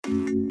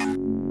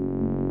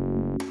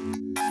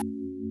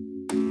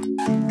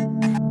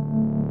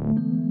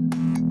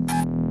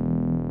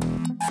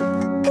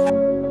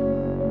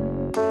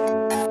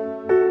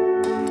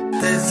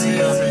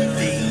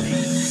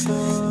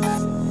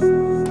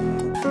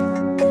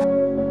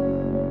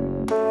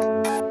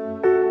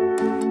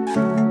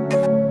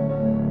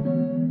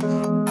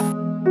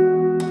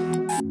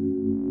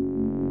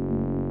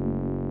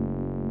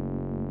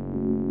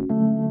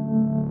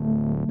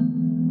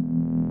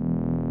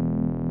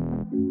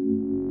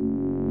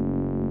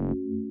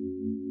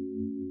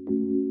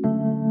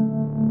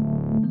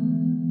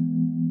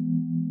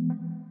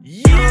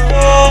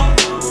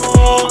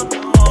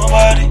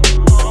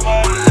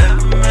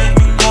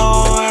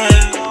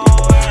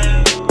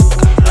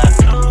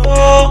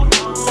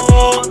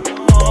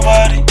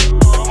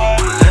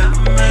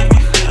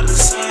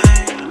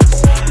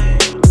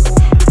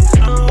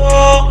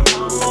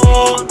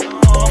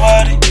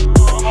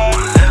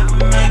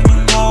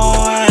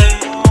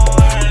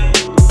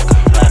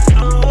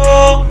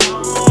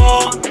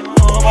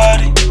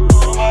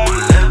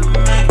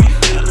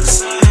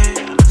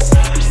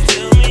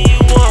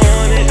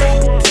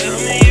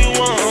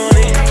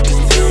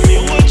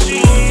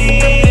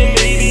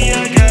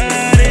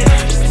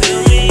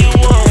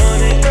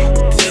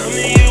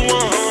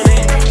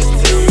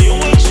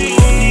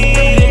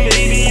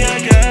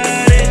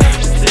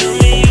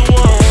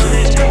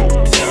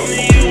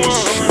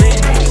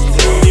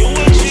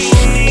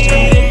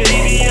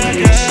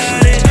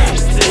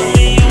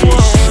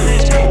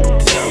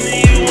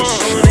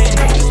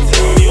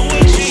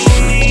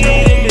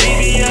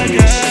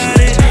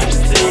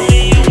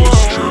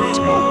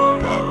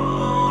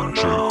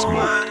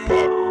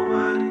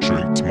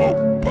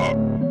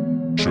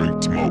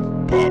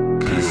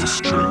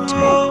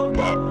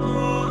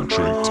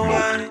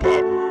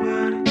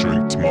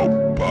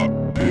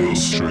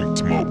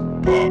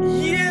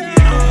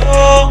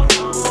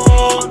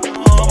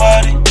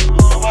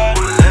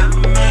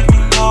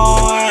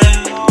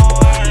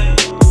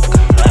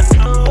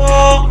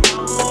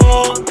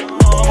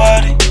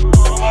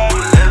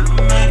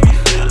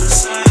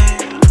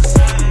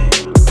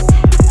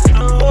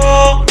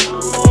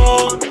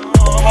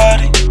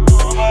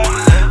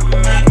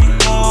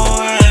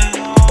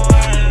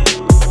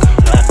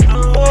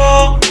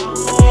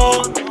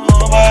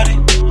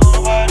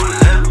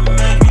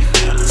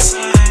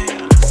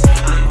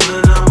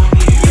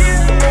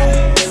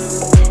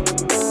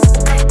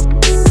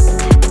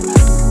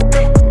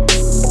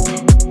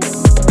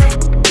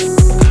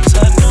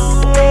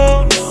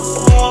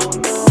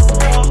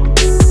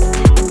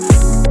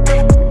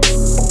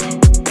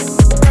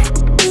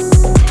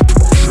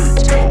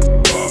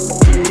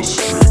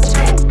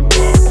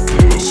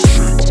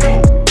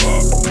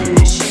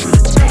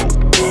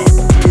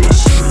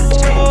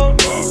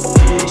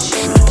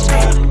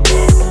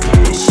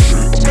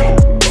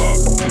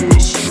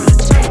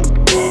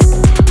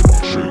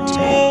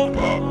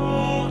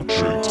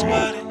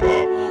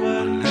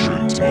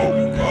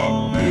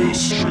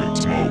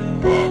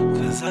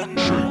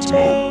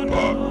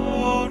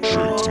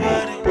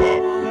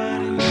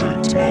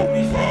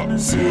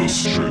Feel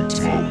straight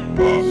smoke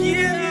pop.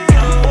 Yeah.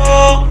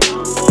 No,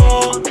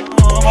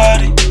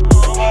 nobody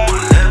will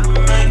ever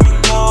make me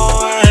go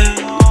away.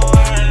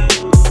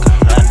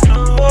 'Cause I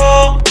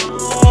know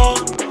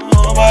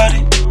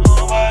nobody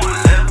will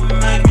ever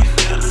make me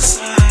feel the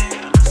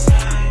same.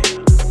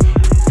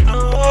 No,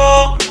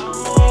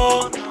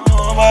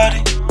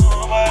 nobody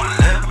will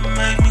ever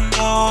make me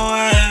go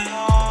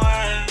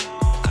away.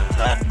 'Cause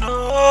I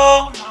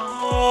know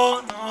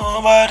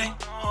nobody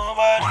will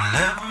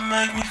ever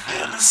make me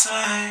feel the same.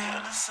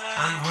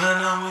 Like when